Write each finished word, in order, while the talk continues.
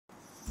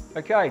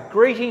Okay,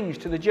 greetings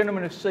to the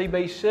gentlemen of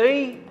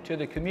CBC, to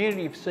the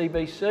community of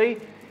CBC,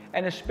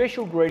 and a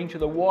special greeting to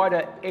the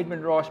wider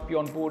Edmund Rice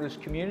Beyond Borders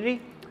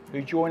community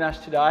who join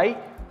us today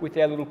with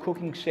our little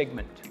cooking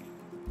segment.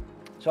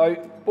 So,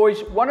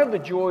 boys, one of the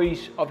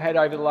joys I've had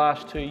over the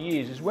last 2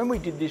 years is when we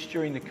did this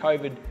during the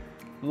COVID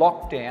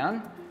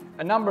lockdown,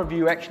 a number of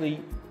you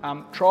actually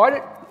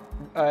tried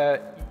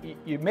it,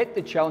 you met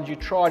the challenge, you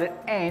tried it,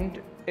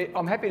 and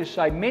I'm happy to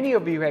say many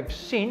of you have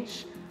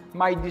since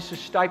made this a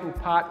staple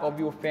part of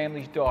your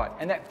family's diet,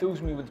 and that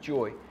fills me with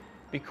joy,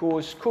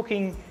 because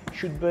cooking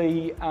should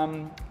be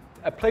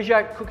a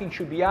pleasure, cooking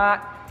should be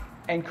art,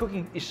 and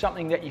cooking is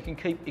something that you can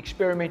keep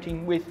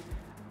experimenting with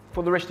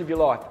for the rest of your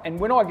life. And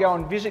when I go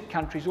and visit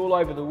countries all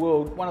over the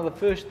world, one of the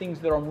first things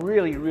that I'm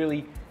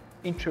really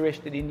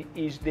interested in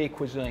is their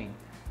cuisine.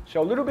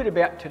 So a little bit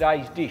about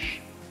today's dish.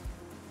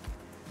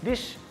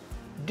 This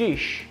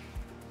dish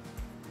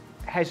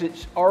has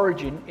its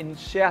origin in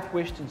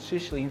southwestern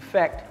Sicily. In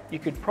fact, you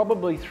could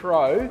probably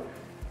throw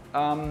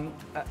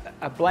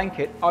a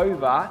blanket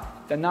over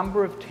the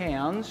number of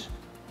towns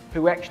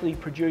who actually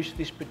produce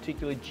this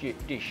particular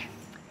dish.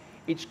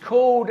 It's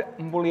called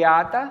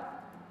mbuliate,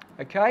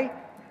 okay?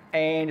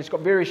 And it's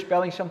got various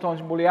spellings,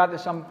 sometimes mbuliate,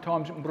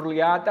 sometimes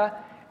mbuliate.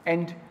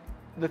 And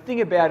the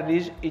thing about it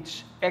is,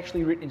 it's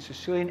actually written in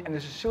Sicilian, and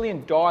the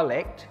Sicilian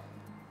dialect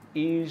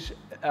is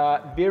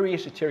very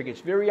esoteric,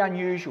 it's very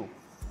unusual.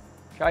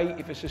 Okay,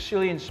 if a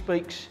Sicilian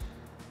speaks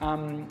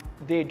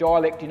their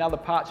dialect in other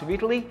parts of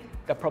Italy,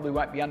 that probably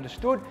won't be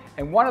understood.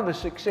 And one of the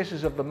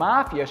successes of the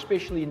mafia,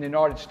 especially in the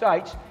United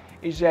States,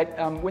 is that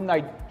when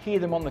they hear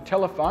them on the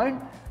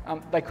telephone,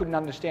 they couldn't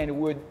understand a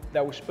word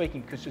they were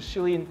speaking, because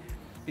Sicilian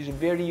is a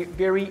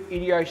very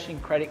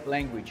idiosyncratic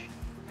language.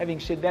 Having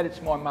said that,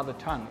 it's my mother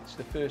tongue. It's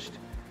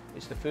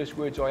the first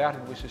words I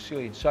uttered were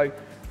Sicilian. So,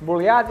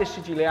 mbuliate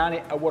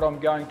siciliane are what I'm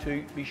going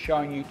to be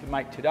showing you to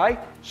make today.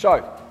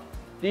 So,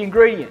 the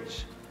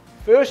ingredients.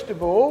 First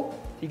of all,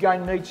 you're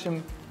going to need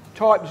some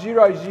type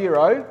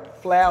 00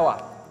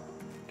 flour.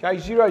 Okay,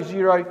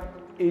 00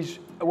 is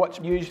what's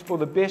used for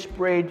the best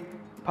bread,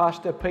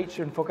 pasta,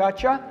 pizza and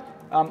focaccia.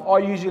 I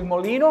use il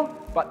molino,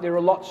 but there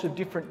are lots of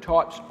different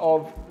types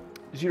of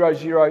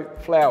 00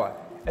 flour.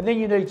 And then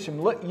you need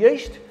some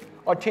yeast.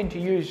 I tend to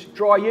use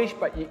dry yeast,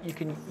 but you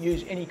can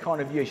use any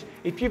kind of yeast.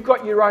 If you've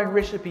got your own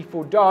recipe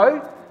for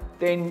dough,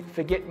 then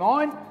forget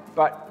mine,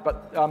 but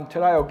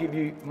today I'll give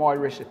you my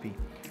recipe.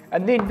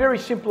 And then very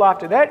simple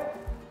after that,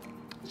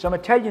 some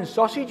Italian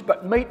sausage,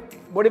 but meat,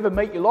 whatever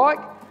meat you like.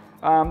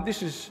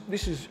 This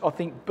is I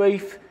think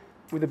beef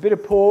with a bit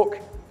of pork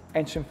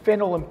and some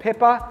fennel and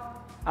pepper.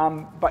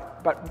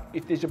 But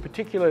if there's a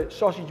particular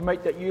sausage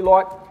meat that you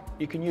like,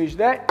 you can use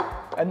that.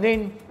 And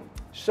then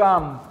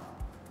some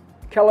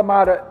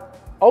Kalamata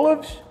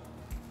olives,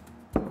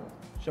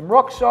 some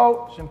rock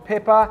salt, some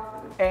pepper,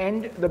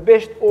 and the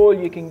best oil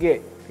you can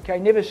get. Okay,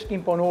 never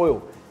skimp on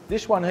oil.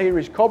 This one here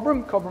is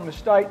Cobram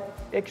Estate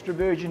extra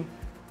virgin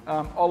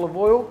olive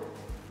oil.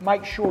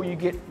 Make sure you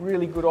get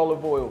really good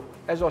olive oil.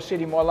 As I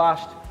said in my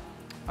last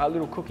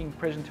little cooking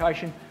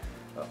presentation,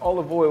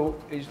 olive oil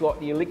is like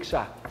the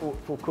elixir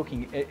for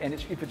cooking, and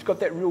if it's got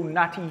that real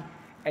nutty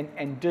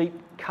and deep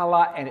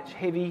colour and it's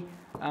heavy,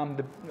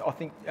 I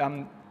think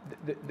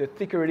the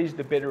thicker it is,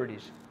 the better it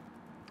is.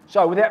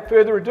 So without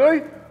further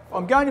ado,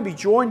 I'm going to be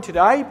joined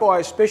today by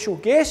a special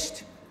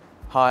guest.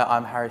 Hi,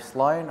 I'm Harry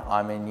Sloan.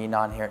 I'm in Year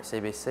 9 here at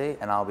CBC,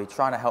 and I'll be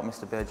trying to help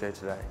Mr Burgio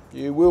today.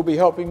 You will be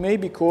helping me,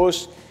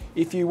 because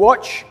if you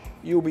watch,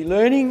 you'll be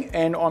learning,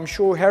 and I'm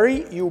sure,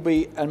 Harry, you'll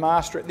be a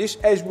master at this,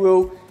 as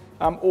will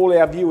all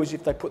our viewers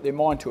if they put their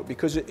mind to it,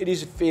 because it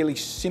is fairly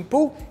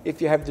simple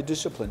if you have the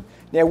discipline.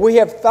 Now, we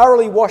have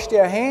thoroughly washed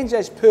our hands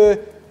as per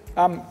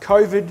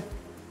COVID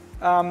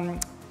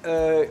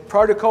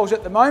protocols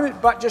at the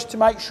moment, but just to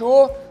make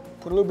sure,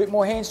 put a little bit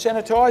more hand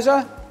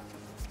sanitizer.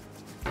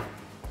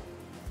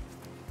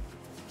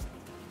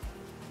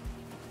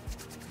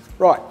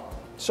 Right,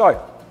 so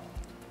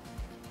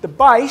the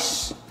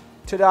base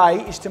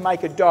today is to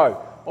make a dough.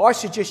 I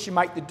suggest you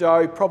make the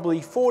dough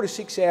probably 4 to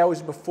 6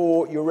 hours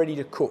before you're ready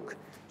to cook.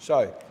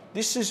 So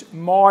this is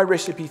my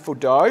recipe for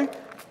dough.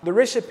 The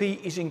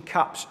recipe is in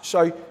cups.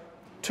 So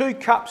 2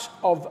 cups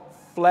of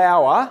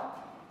flour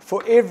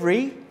for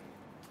every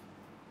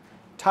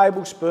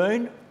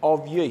tablespoon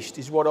of yeast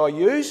is what I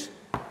use.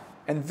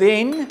 And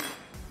then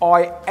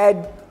I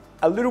add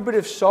a little bit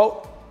of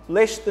salt,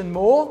 less than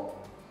more,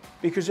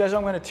 because as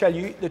I'm going to tell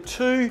you, the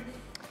 2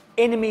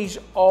 enemies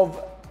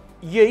of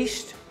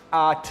yeast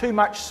are too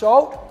much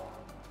salt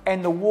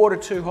and the water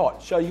too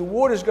hot. So your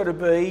water's got to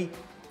be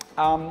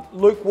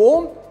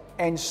lukewarm,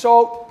 and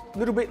salt a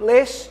little bit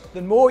less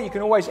than more. You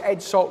can always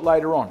add salt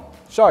later on.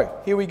 So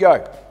here we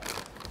go.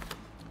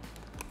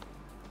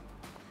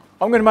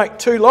 I'm going to make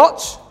 2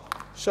 lots.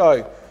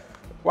 So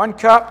 1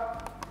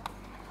 cup,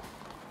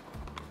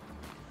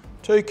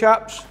 2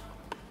 cups,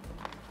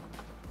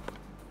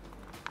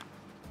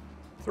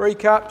 3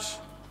 cups,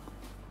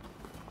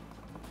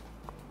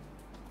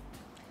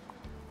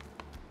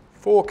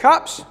 4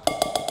 cups,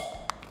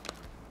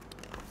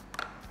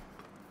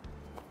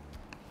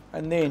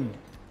 and then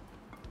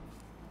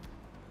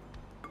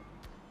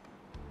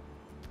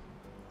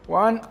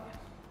 1,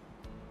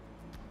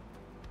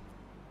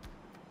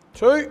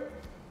 2,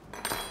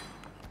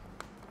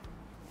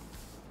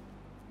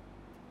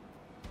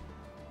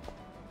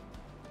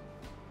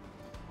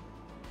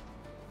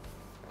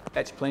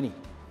 that's plenty.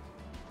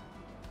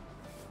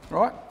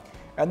 Right,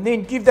 and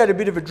then give that a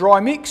bit of a dry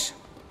mix.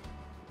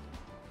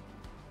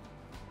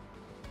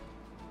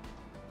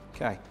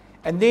 Okay,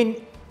 and then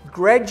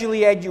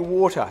gradually add your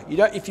water. You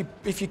don't,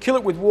 if you kill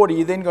it with water,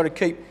 you then got to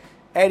keep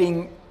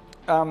adding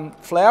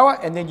flour,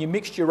 and then your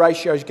mixture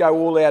ratios go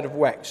all out of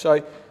whack.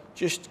 So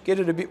just get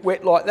it a bit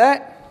wet like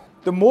that.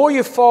 The more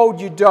you fold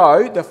your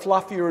dough, the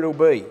fluffier it'll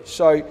be.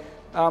 So,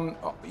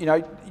 you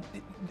know,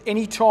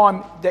 any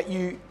time that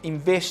you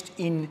invest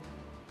in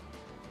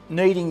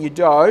kneading your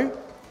dough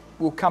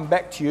will come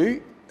back to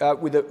you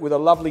with a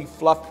lovely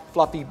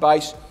fluffy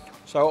base.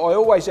 So I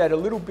always add a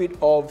little bit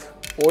of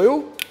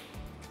oil.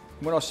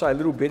 When I say a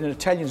little bit, in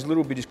Italians a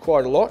little bit is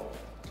quite a lot.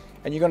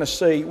 And you're going to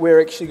see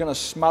we're actually going to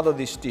smother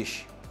this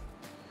dish.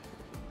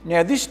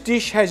 Now this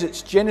dish has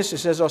its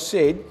genesis, as I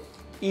said,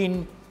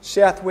 in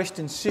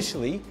southwestern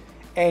Sicily,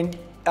 and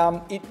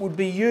it would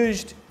be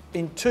used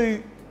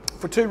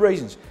for two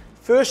reasons.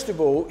 First of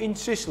all, in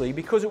Sicily,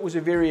 because it was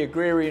a very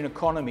agrarian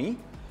economy,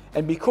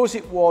 and because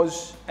it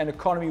was an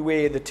economy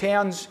where the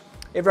towns,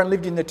 everyone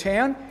lived in the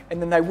town, and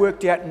then they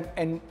worked out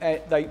and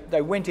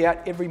they went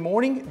out every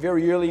morning,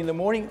 very early in the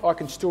morning. I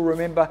can still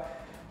remember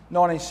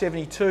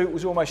 1972, it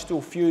was almost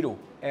still feudal,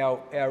 our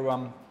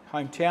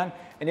hometown.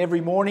 And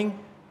every morning,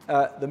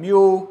 the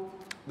mule,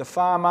 the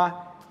farmer,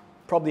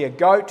 probably a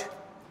goat,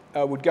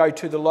 would go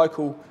to the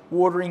local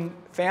watering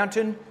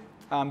fountain,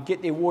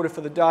 get their water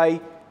for the day,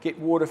 get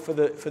water for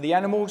the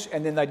animals,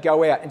 and then they'd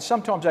go out. And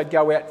sometimes they'd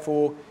go out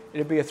for,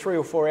 it'd be a 3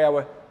 or 4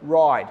 hour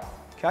ride,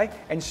 okay?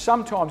 And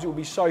sometimes it would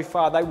be so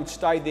far they would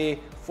stay there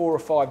 4 or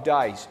 5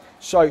 days.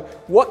 So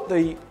what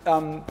the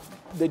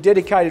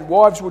dedicated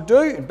wives would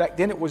do, and back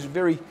then it was a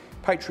very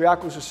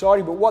patriarchal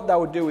society, but what they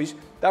would do is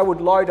they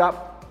would load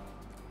up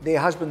their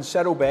husband's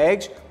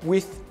saddlebags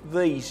with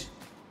these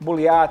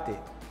mbuliate,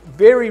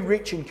 very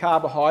rich in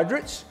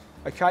carbohydrates,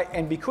 okay?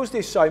 And because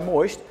they're so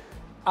moist,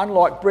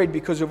 unlike bread,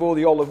 because of all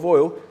the olive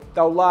oil,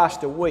 they'll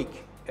last a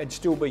week and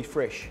still be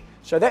fresh.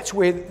 So that's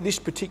where this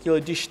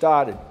particular dish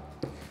started.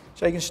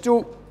 So you can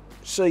still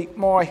see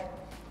my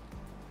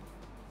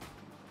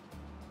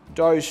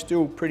dough's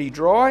still pretty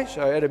dry,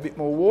 so add a bit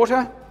more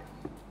water.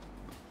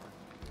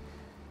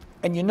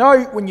 And you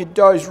know when your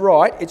dough's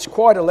right, it's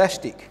quite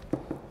elastic.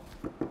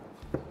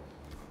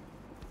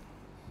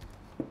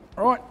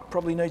 All right,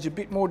 probably needs a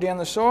bit more down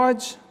the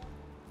sides.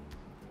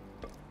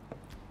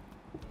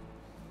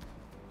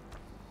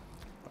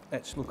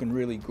 That's looking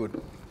really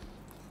good.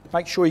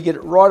 Make sure you get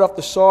it right off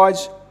the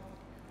sides,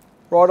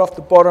 right off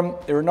the bottom.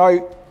 There are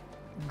no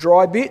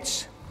dry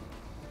bits.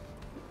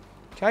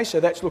 Okay, so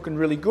that's looking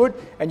really good.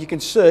 And you can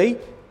see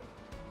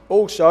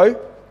also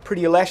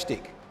pretty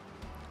elastic.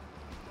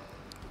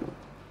 I'm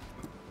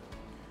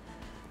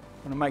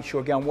going to make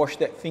sure I go and wash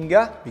that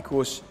finger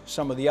because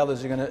some of the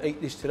others are going to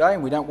eat this today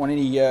and we don't want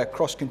any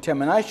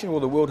cross-contamination or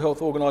the World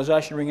Health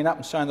Organisation ringing up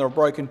and saying that I've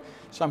broken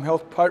some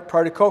health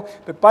protocol.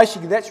 But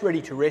basically that's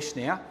ready to rest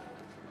now.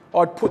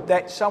 I'd put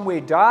that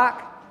somewhere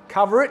dark,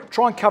 cover it,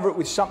 try and cover it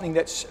with something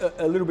that's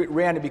a little bit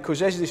rounded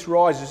because as this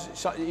rises,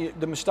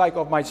 the mistake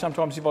I've made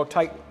sometimes if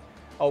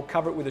I'll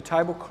cover it with a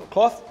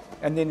tablecloth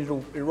and then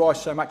it'll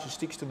rise so much it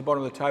sticks to the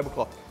bottom of the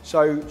tablecloth.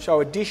 So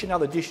a dish,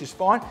 another dish is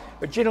fine,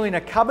 but generally in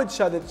a cupboard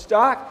so that it's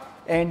dark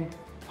and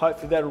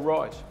hopefully that'll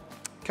rise.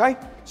 Okay,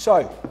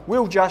 so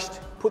we'll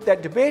just put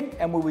that to bed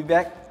and we'll be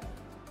back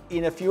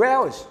in a few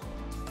hours.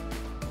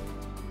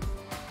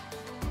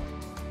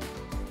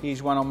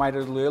 Here's one I made a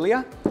little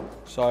earlier.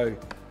 So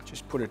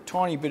just put a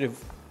tiny bit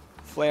of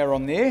flour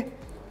on there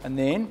and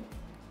then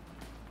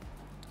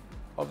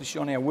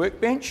obviously on our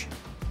workbench.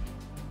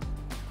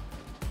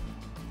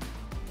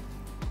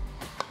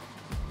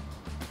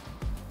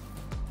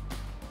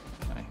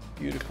 Okay,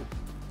 beautiful.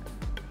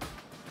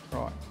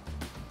 Right.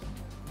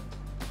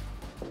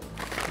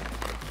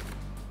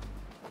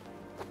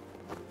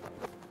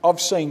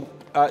 I've seen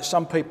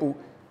some people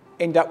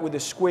end up with a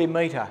square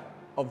metre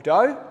of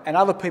dough and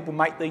other people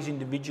make these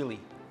individually.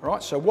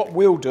 Right, so what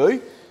we'll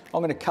do,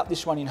 I'm going to cut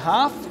this one in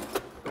half.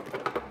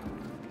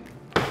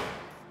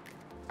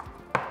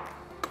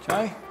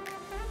 Okay.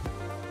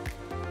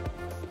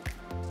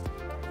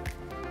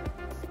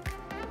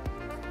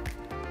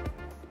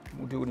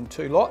 We'll do it in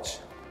 2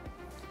 lots.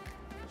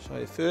 So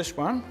the first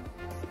one.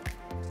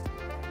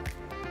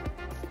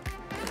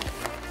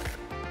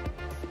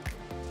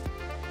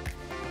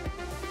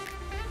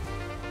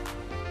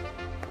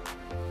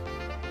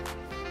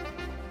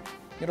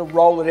 You're going to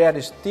roll it out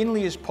as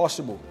thinly as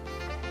possible.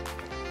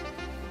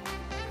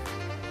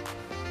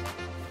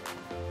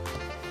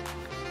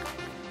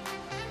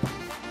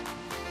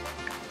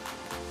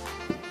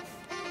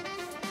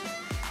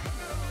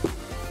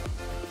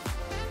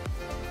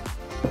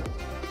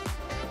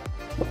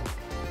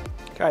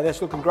 Okay,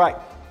 that's looking great.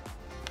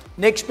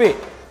 Next bit,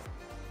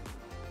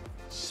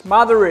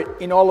 smother it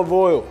in olive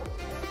oil.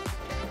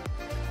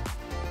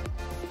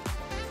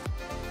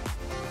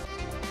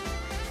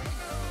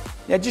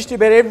 Now just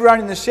about everyone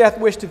in the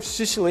southwest of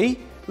Sicily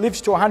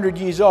lives to 100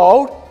 years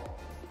old,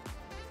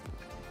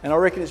 and I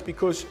reckon it's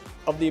because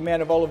of the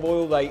amount of olive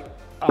oil they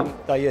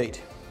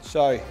eat.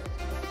 So,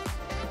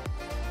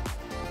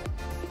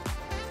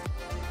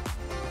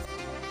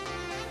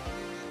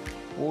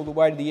 all the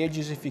way to the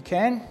edges if you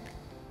can.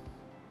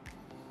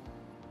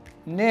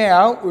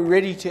 Now we're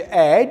ready to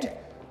add,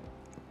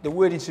 the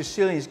word in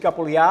Sicilian is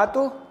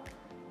mbuliate.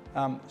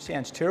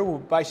 Sounds terrible,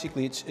 but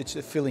basically it's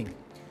a filling.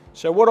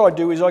 So what I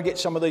do is I get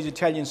some of these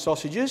Italian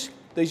sausages.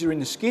 These are in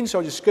the skin, so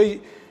I just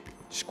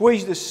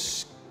squeeze the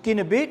skin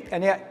a bit,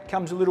 and out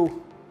comes a little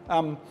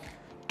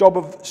dob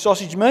of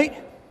sausage meat.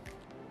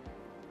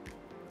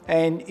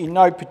 And in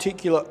no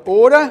particular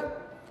order,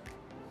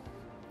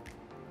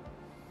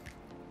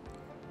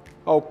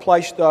 I'll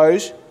place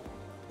those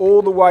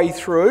all the way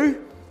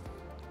through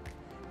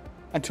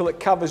until it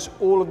covers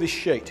all of this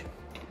sheet.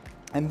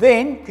 And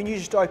then, can you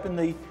just open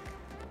the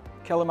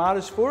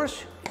calamatas for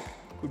us?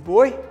 Good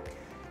boy.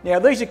 Now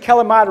these are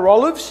Kalamata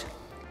olives.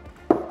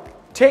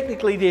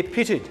 Technically they're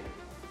pitted,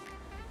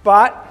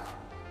 but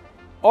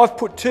I've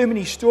put too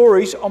many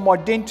stories on my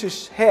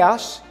dentist's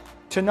house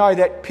to know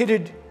that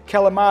pitted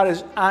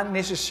Kalamatas aren't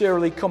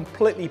necessarily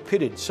completely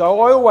pitted.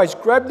 So I always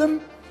grab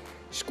them,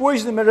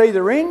 squeeze them at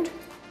either end.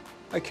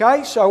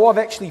 Okay, so I've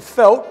actually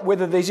felt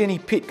whether there's any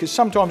pit, because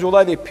sometimes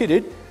although they're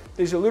pitted,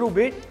 there's a little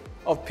bit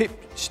of pit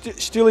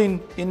still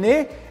in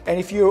there. And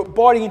if you're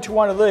biting into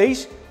one of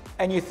these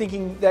and you're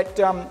thinking that,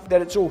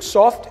 that it's all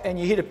soft and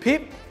you hit a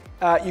pip,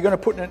 you're going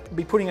to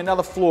be putting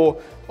another flaw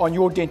on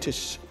your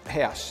dentist's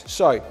house.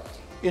 So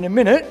in a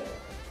minute,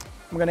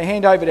 I'm going to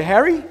hand over to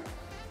Harry,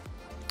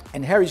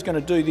 and Harry's going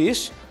to do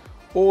this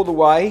all the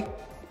way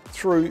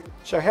through.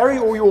 So Harry,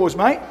 all yours,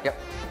 mate. Yep.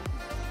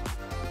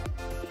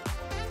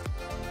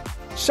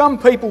 Some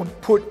people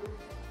put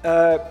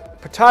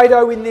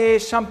potato in there,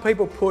 some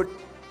people put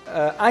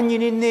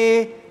onion in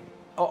there.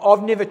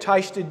 I've never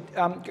tasted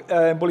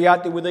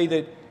mbuliate with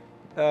either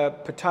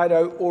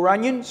potato or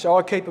onion, so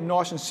I keep them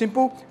nice and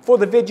simple. For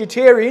the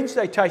vegetarians,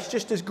 they taste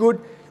just as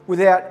good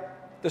without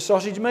the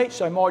sausage meat,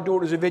 so my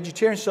daughter's a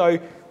vegetarian, so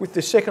with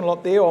the second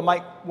lot there, I'll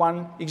make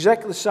one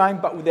exactly the same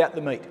but without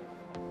the meat.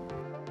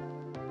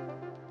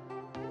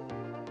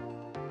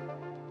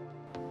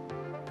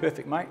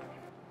 Perfect, mate.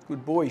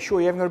 Good boy. You sure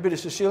you haven't got a bit of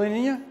Sicilian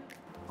in you?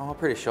 Oh, I'm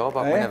pretty sure,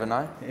 but we never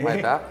know. Yeah.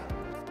 Way back.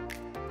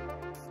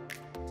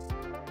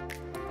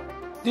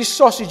 This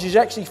sausage is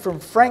actually from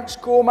Frank's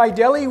Gourmet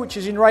Deli, which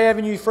is in Ray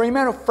Avenue,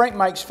 Fremantle. Frank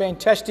makes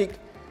fantastic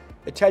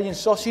Italian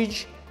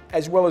sausage,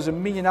 as well as a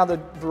million other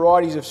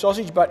varieties of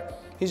sausage,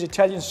 but his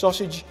Italian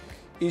sausage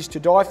is to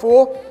die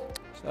for.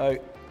 So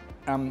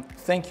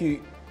thank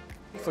you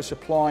for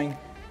supplying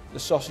the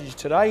sausage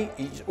today.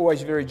 He's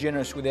always very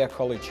generous with our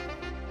college.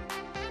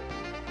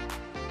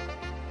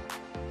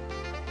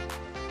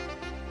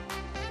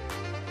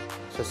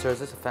 So sir, is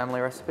this a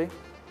family recipe?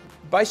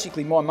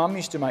 Basically, my mum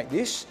used to make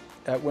this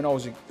when I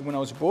was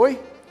a boy,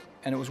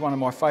 and it was one of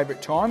my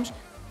favourite times.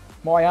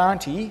 My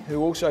auntie,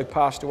 who also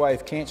passed away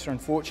of cancer,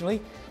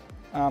 unfortunately,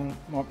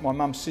 my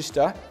mum's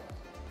sister,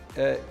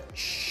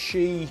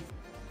 she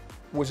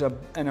was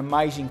an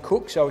amazing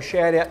cook. So a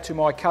shout out to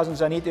my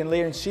cousins Anita and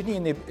Leah in Sydney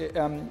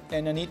and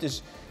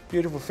Anita's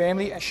beautiful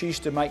family. She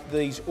used to make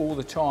these all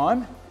the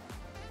time,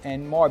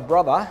 and my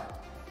brother,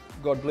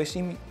 God bless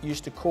him,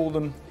 used to call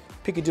them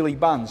Piccadilly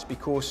buns,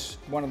 because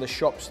one of the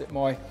shops that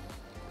my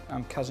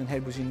cousin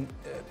had was in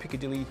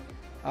Piccadilly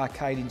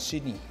Arcade in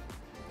Sydney.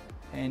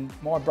 And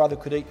my brother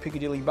could eat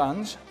Piccadilly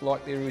buns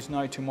like there is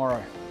no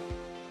tomorrow.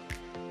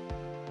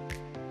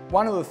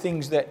 One of the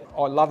things that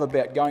I love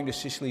about going to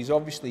Sicily is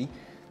obviously,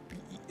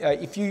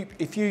 if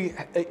you,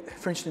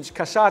 for instance,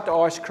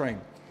 cassata ice cream.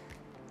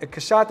 A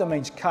cassata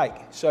means cake,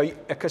 so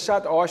a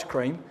cassata ice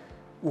cream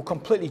will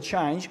completely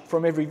change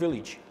from every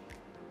village.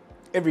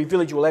 Every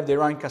village will have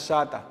their own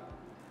cassata.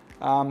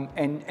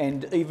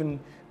 And even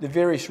the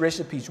various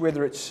recipes,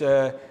 whether it's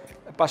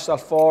pasta al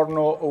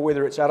forno or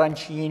whether it's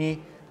arancini,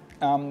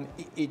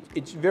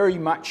 it's very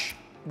much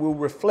will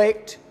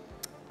reflect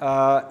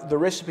the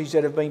recipes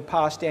that have been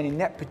passed down in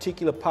that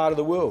particular part of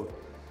the world.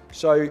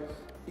 So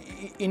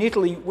in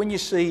Italy, when you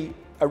see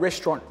a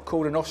restaurant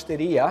called an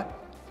osteria,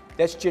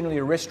 that's generally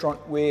a restaurant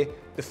where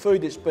the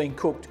food that's being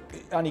cooked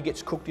only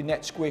gets cooked in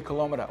that square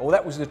kilometre. Or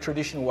that was the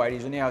traditional way it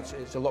is, and now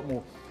it's a lot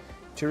more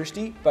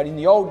touristy. But in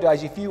the old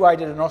days, if you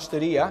ate at an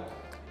osteria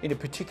in a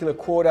particular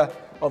quarter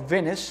of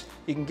Venice,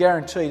 you can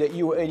guarantee that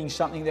you were eating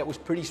something that was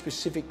pretty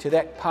specific to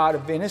that part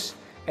of Venice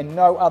and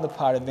no other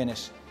part of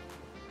Venice.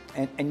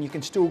 And you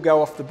can still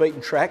go off the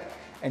beaten track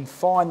and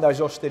find those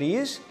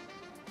osterias,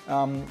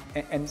 and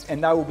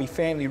they will be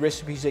family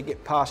recipes that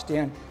get passed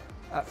down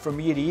from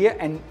year to year,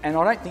 and I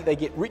don't think they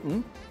get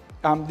written.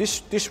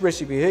 This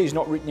recipe here is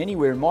not written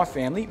anywhere in my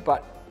family,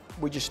 but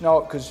we just know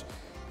it because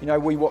I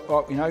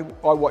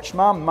watched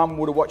Mum, Mum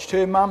would have watched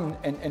her mum,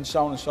 and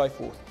so on and so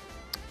forth.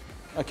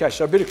 Okay,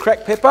 so a bit of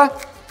cracked pepper.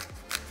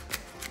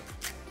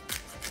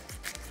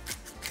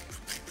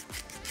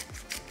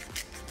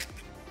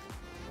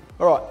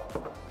 All right.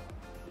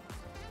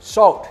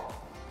 Salt.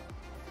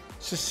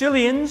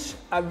 Sicilians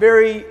are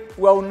very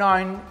well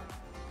known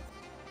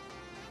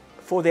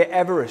for their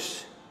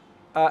avarice.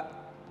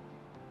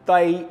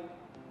 They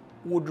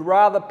would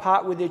rather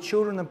part with their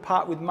children than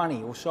part with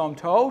money, or so I'm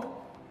told,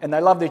 and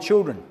they love their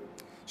children.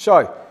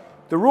 So,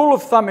 the rule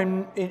of thumb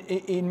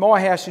in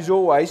my house is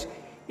always,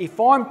 if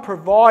I'm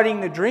providing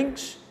the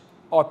drinks,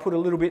 I put a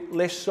little bit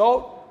less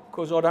salt,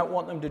 because I don't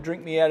want them to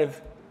drink me out of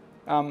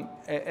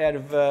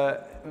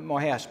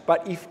my house.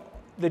 But if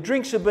the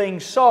drinks are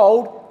being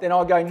sold, then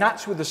I go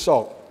nuts with the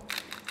salt,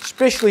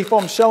 especially if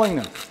I'm selling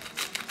them.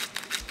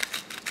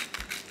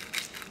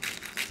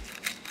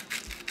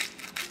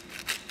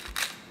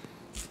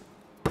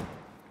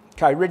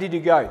 Okay, ready to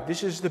go.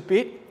 This is the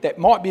bit that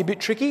might be a bit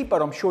tricky,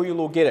 but I'm sure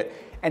you'll all get it.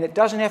 And it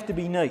doesn't have to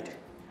be neat.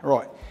 All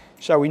right,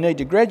 so we need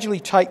to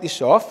gradually take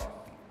this off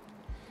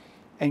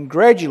and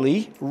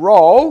gradually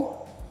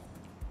roll.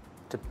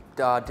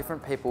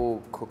 Different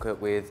people cook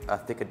it with a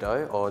thicker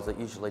dough, or is it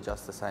usually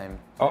just the same?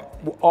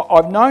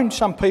 I've known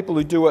some people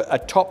who do a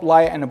top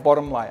layer and a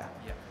bottom layer,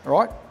 yep.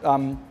 Right?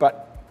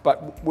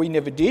 But we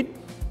never did.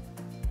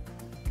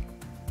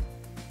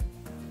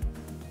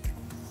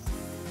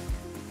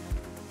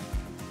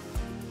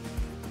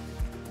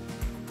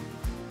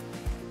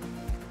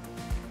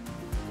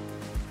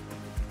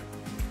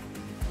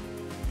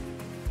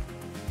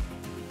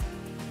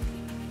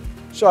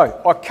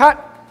 So I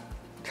cut,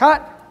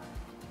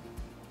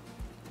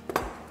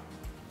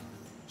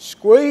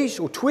 squeeze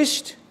or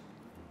twist,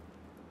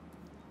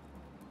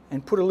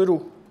 and put a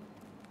little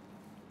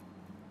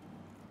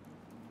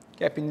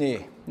gap in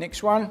there.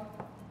 Next one,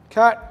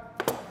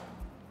 cut,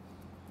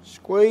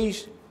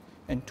 squeeze,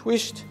 and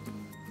twist.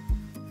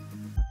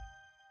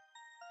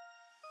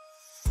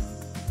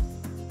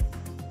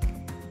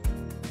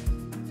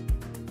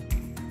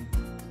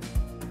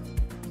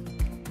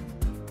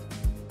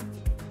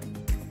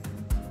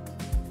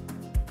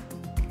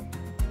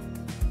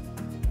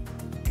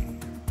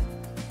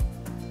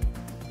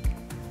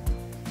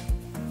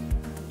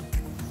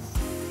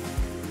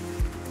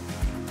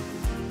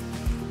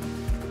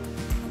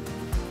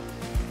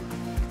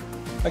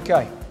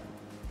 Okay,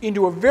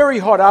 into a very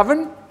hot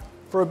oven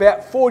for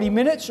about 40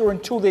 minutes or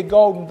until they're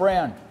golden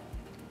brown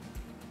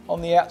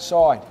on the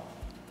outside.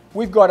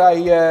 We've got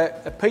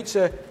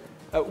a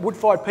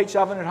wood-fired pizza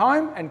oven at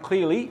home, and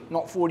clearly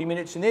not 40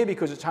 minutes in there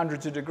because it's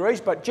hundreds of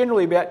degrees, but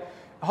generally about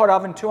a hot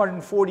oven,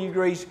 240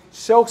 degrees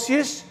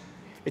Celsius.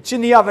 It's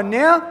in the oven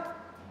now.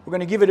 We're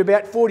going to give it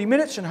about 40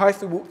 minutes, and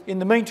hopefully in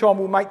the meantime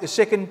we'll make the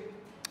second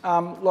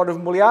lot of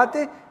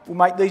mbuliate. We'll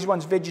make these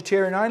ones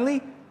vegetarian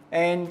only,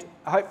 and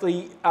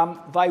hopefully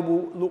they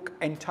will look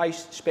and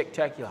taste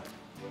spectacular.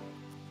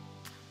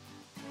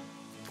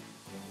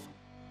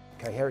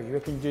 Okay, Harry, you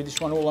reckon you do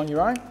this one all on your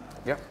own?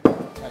 Yep.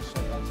 Okay,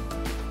 so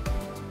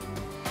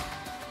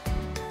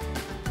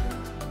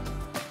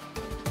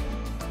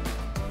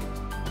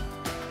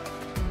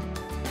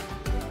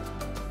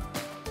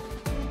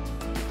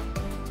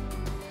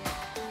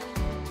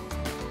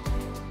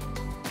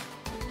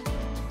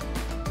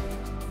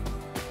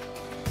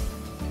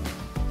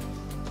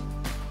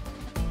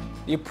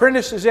the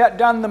apprentice has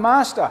outdone the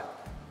master.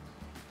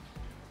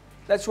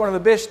 That's one of the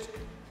best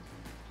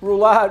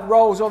roulade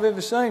rolls I've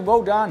ever seen.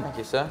 Well done. Thank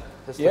you, sir.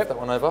 Just lift that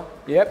one over.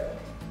 Yep.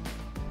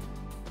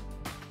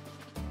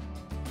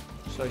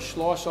 So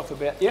slice off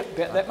about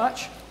that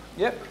much.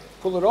 Yep.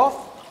 Pull it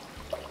off.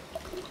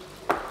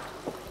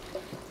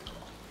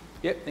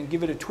 Yep. Then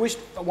give it a twist.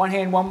 One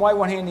hand one way,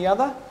 one hand the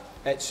other.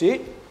 That's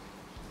it.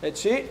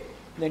 That's it.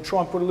 And then try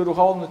and put a little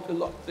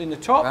hole in the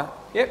top.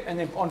 Okay. Yep. And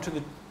then onto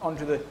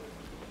the.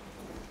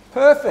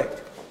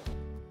 Perfect.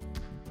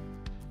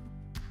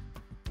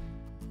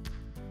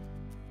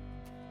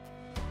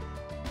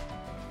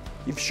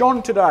 You've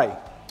shone today.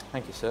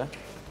 Thank you, sir.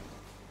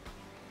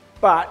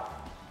 But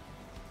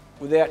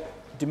without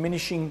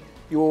diminishing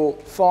your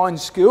fine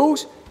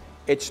skills,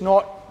 it's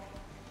not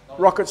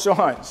rocket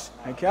science,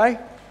 okay?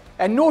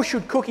 And nor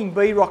should cooking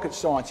be rocket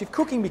science. If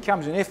cooking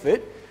becomes an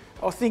effort,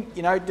 I think,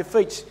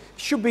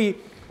 should be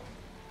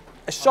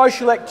a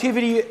social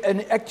activity,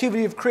 an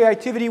activity of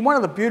creativity. One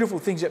of the beautiful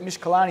things that Miss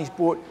Kalani's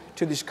brought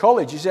to this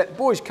college is that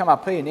boys come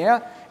up here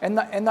now and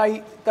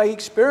they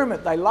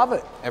experiment, they love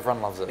it.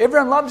 Everyone loves it.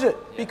 Everyone loves it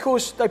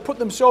because they put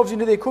themselves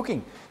into their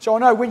cooking. So I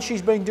know when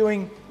she's been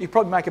doing, you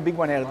probably make a big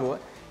one out of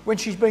it, when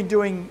she's been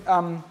doing,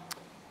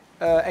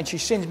 and she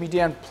sends me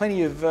down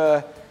plenty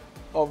of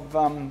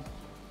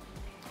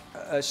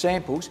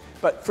samples,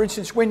 but for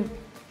instance, when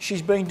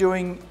she's been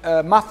doing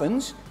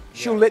muffins,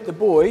 she'll let the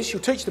boys,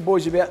 she'll teach the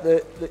boys about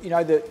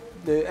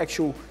the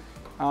actual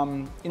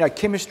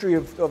chemistry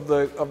of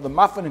the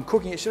muffin and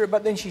cooking, etc.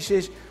 But then she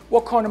says,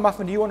 what kind of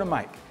muffin do you want to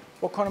make?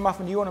 What kind of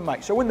muffin do you want to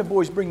make? So when the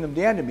boys bring them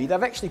down to me,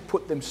 they've actually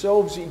put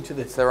themselves into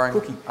the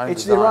cooking.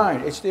 It's their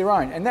own. It's their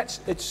own. And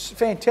it's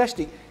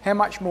fantastic how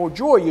much more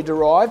joy you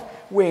derive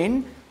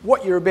when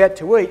what you're about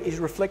to eat is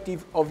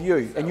reflective of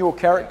you and your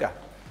character.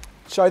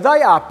 So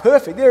they are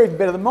perfect. They're even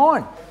better than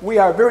mine. We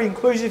are a very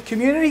inclusive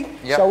community.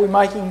 Yep. So we're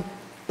making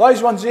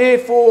those ones there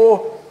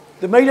for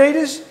the meat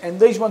eaters, and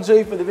these ones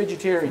are for the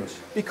vegetarians.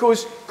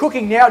 Because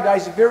cooking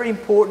nowadays is very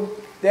important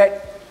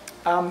that,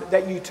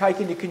 that you take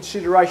into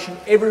consideration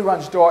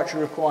everyone's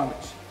dietary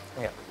requirements.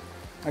 Yeah.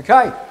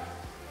 Okay,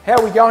 how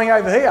are we going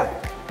over here?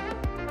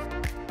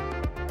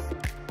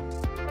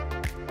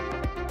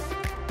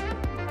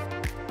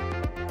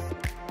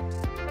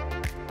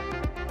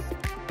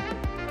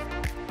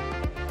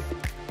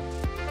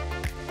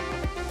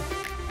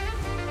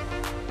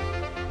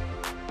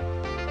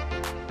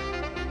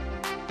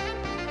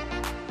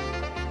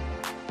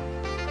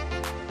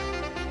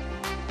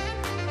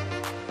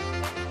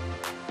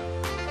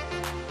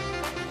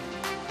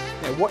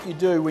 Now what you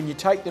do when you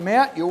take them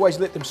out, you always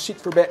let them sit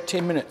for about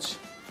 10 minutes.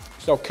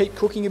 So they'll keep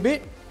cooking a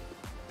bit,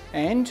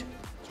 and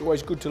it's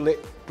always good to let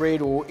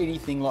bread or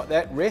anything like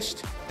that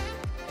rest.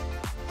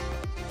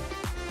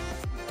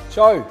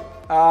 So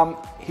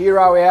here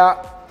are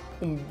our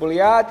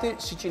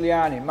mbuliate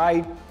Siciliane,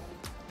 made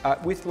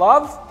with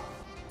love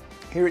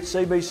here at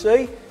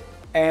CBC,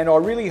 and I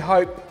really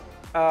hope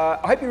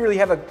you really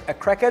have a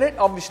crack at it.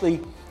 Obviously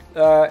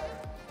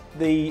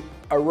the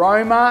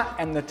aroma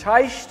and the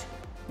taste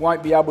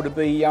won't be able to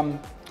be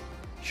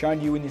shown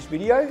to you in this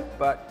video,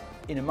 but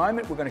in a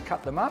moment we're going to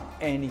cut them up,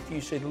 and if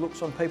you see the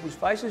looks on people's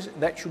faces,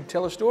 that should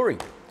tell a story.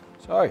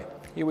 So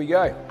here we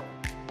go.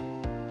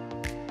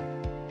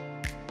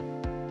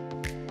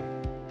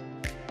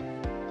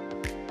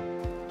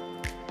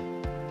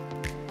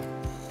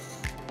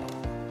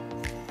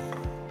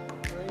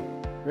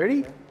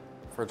 Ready?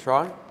 For a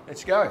try?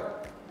 Let's go.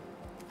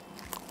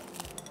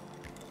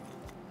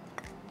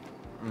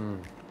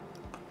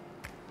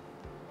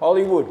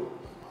 Hollywood.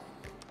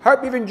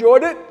 Hope you've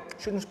enjoyed it.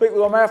 Shouldn't speak with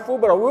my mouth full,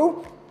 but I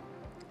will.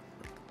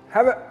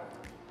 Have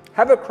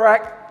a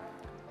crack.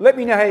 Let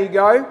me know how you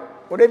go.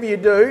 Whatever you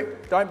do,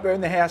 don't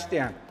burn the house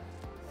down.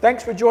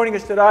 Thanks for joining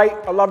us today.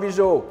 I love yous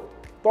all.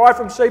 Bye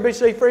from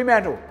CBC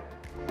Fremantle.